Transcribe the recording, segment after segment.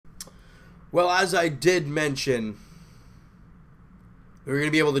Well, as I did mention, we're going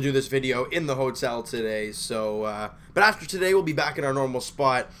to be able to do this video in the hotel today. So, but after today, we'll be back in our normal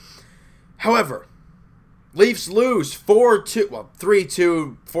spot. However, Leafs lose 4-2, well,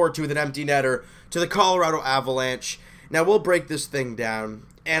 3-2, 4-2 with an empty netter to the Colorado Avalanche. Now, we'll break this thing down,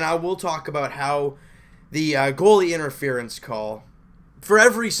 and I will talk about how the goalie interference call for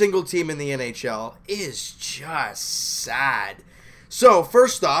every single team in the NHL is just sad. So,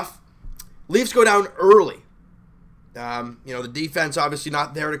 first off, Leafs go down early. The defense obviously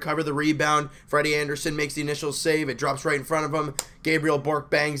not there to cover the rebound. Freddie Anderson makes the initial save. It drops right in front of him. Gabriel Bourque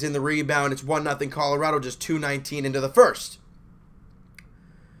bangs in the rebound. It's 1-0 Colorado, just 2:19 into the first.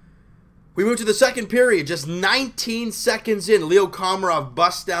 We move to the second period, just 19 seconds in. Leo Komarov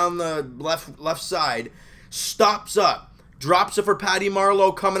busts down the left side, stops up, drops it for Patty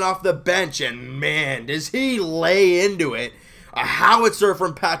Marleau coming off the bench, and man, does he lay into it. A howitzer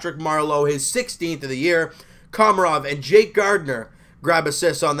from Patrick Marleau, his 16th of the year. Komarov and Jake Gardiner grab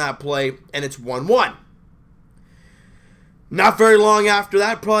assists on that play, and it's 1-1. Not very long after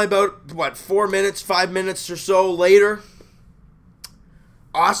that, probably about, 5 minutes or so later,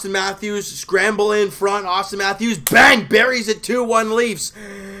 Austin Matthews scramble in front. Austin Matthews, bang, buries it 2-1 Leafs.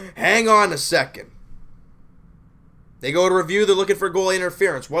 Hang on a second. They go to review. They're looking for goal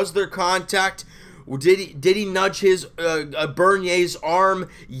interference. Was there contact? Did he nudge his Bernier's arm?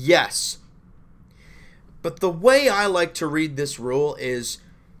 Yes. But the way I like to read this rule is,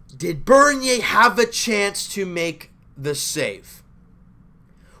 did Bernier have a chance to make the save?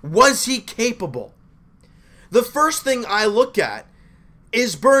 Was he capable? The first thing I look at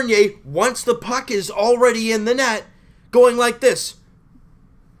is Bernier, once the puck is already in the net, going like this.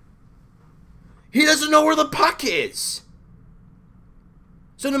 He doesn't know where the puck is.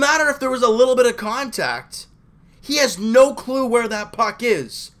 So no matter if there was a little bit of contact, he has no clue where that puck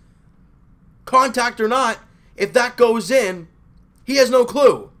is. Contact or not, if that goes in, he has no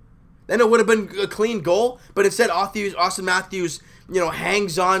clue. Then it would have been a clean goal, but instead Austin Matthews,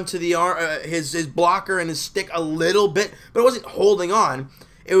 hangs on to the his blocker and his stick a little bit, but it wasn't holding on.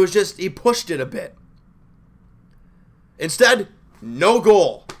 It was just he pushed it a bit. Instead, no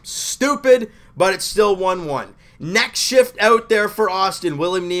goal. Stupid, but it's still 1-1. Next shift out there for Austin.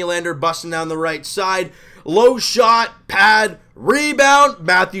 William Nylander busting down the right side. Low shot, pad, rebound.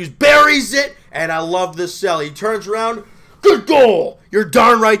 Matthews buries it, and I love this sell. He turns around. Good goal. You're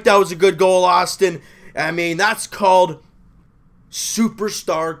darn right that was a good goal, Austin. I mean, that's called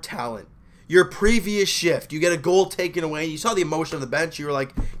superstar talent. Your previous shift, you get a goal taken away. You saw the emotion on the bench. He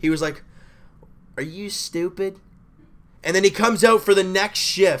was like, are you stupid? And then he comes out for the next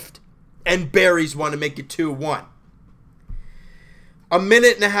shift and buries one to make it 2-1. A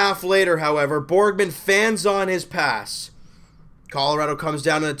minute and a half later, however, Borgman fans on his pass. Colorado comes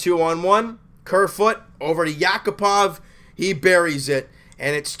down in a 2-on-1. Kerfoot over to Yakupov. He buries it,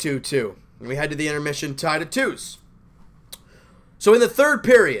 and it's 2-2. And we head to the intermission tied at 2s. So in the third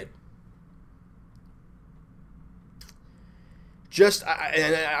period, just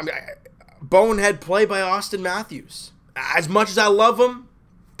bonehead play by Austin Matthews. As much as I love him,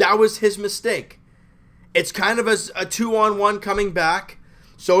 that was his mistake. It's kind of a 2-on-1 coming back.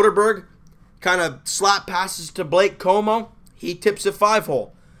 Soderberg kind of slap passes to Blake Como. He tips a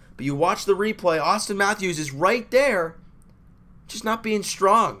 5-hole. But you watch the replay, Austin Matthews is right there, just not being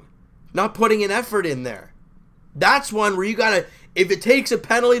strong, not putting an effort in there. That's one where you gotta, if it takes a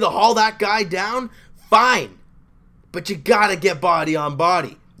penalty to haul that guy down, fine. But you gotta get body on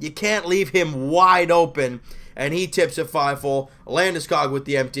body. You can't leave him wide open. And he tips a 5-hole. Landeskog with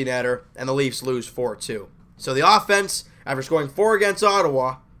the empty netter, and the Leafs lose 4-2. So the offense, after scoring 4 against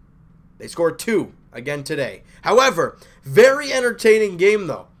Ottawa, they scored 2 again today. However, very entertaining game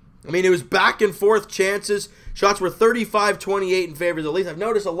though. I mean, it was back and forth chances. Shots were 35-28 in favor of the Leafs. I've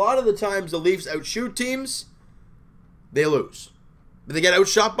noticed a lot of the times the Leafs outshoot teams, they lose. But they get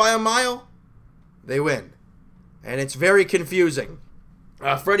outshot by a mile, they win. And it's very confusing.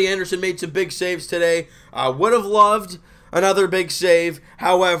 Freddie Anderson made some big saves today. Would have loved another big save.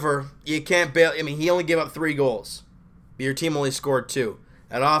 However, you can't bail. I mean, he only gave up 3 goals. But your team only scored 2.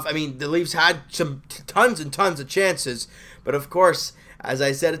 The Leafs had some tons and tons of chances. But of course, as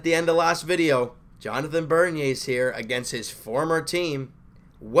I said at the end of last video, Jonathan Bernier's here against his former team.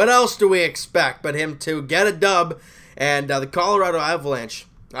 What else do we expect but him to get a dub? And the Colorado Avalanche,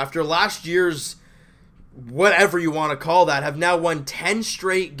 after last year's whatever you want to call that, have now won 10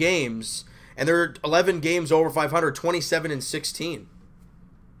 straight games, and they're 11 games over 500, 27-16.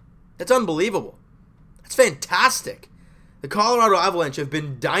 That's unbelievable. That's fantastic. The Colorado Avalanche have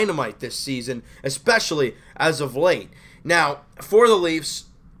been dynamite this season, especially as of late. Now, for the Leafs,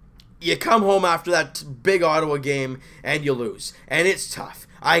 you come home after that big Ottawa game and you lose. And it's tough.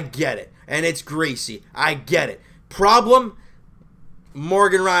 I get it. And it's greasy. I get it. Problem,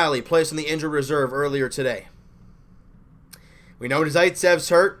 Morgan Riley placed on the injured reserve earlier today. We know Zaitsev's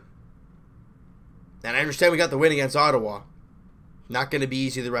hurt. And I understand we got the win against Ottawa. Not going to be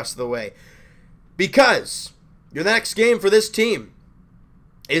easy the rest of the way. Because your next game for this team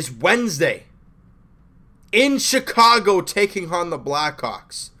is Wednesday in Chicago, taking on the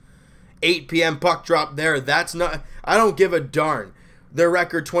Blackhawks. 8 p.m. puck drop there. That's not... I don't give a darn. Their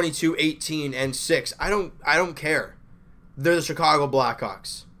record 22-18-6. I don't care. They're the Chicago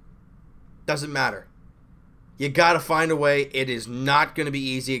Blackhawks. Doesn't matter. You got to find a way. It is not going to be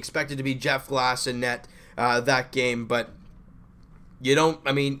easy. Expected to be Jeff Glass in net that game, but you don't,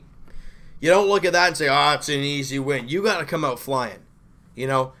 you don't look at that and say, oh, it's an easy win. You got to come out flying. You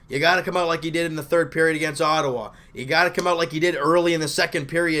know, you got to come out like you did in the third period against Ottawa. You got to come out like you did early in the second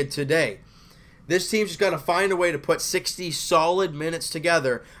period today. This team's just got to find a way to put 60 solid minutes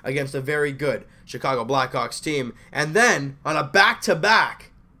together against a very good Chicago Blackhawks team. And then, on a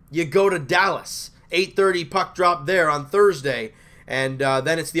back-to-back, you go to Dallas. 8:30 puck drop there on Thursday, and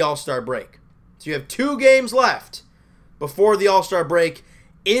then it's the All-Star break. So you have 2 games left before the All-Star break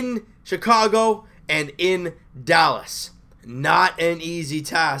in Chicago and in Dallas. Not an easy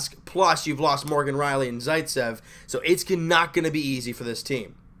task. Plus, you've lost Morgan Riley and Zaitsev, so it's not going to be easy for this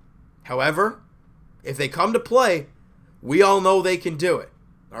team. However, if they come to play, we all know they can do it.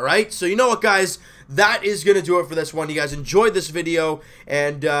 All right? So you know what, guys? That is going to do it for this one. You guys enjoyed this video,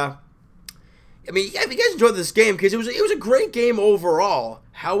 and if you guys enjoyed this game, because it was a great game overall.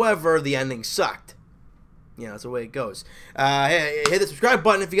 However, the ending sucked. You know, that's the way it goes. Hit the subscribe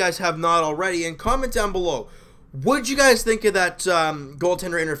button if you guys have not already, and comment down below. What'd you guys think of that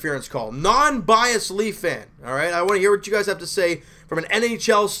goaltender interference call? Non-biased Leaf fan, all right? I want to hear what you guys have to say from an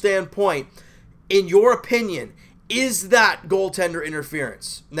NHL standpoint. In your opinion, is that goaltender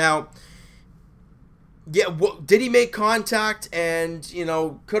interference? Now, yeah, did he make contact and, you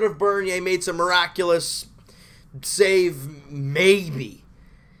know, could have Bernier made some miraculous save? Maybe.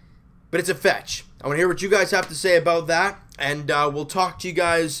 But it's a fetch. I want to hear what you guys have to say about that, and we'll talk to you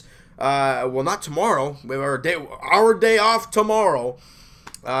guys, well, not tomorrow. We have our day off tomorrow,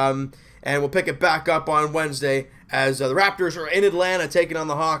 and we'll pick it back up on Wednesday as the Raptors are in Atlanta taking on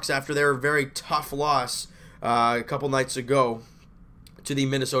the Hawks after their very tough loss a couple nights ago to the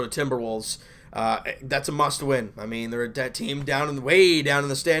Minnesota Timberwolves. That's a must win. I mean, they're a team way down in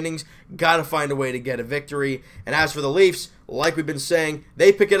the standings. Got to find a way to get a victory. And as for the Leafs, like we've been saying,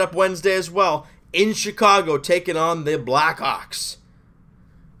 they pick it up Wednesday as well in Chicago, taking on the Blackhawks.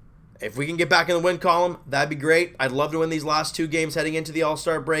 If we can get back in the win column, that'd be great. I'd love to win these last 2 games heading into the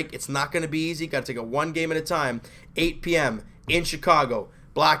All-Star break. It's not going to be easy. Got to take it 1 game at a time. 8 p.m. in Chicago.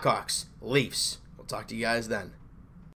 Blackhawks, Leafs. We'll talk to you guys then.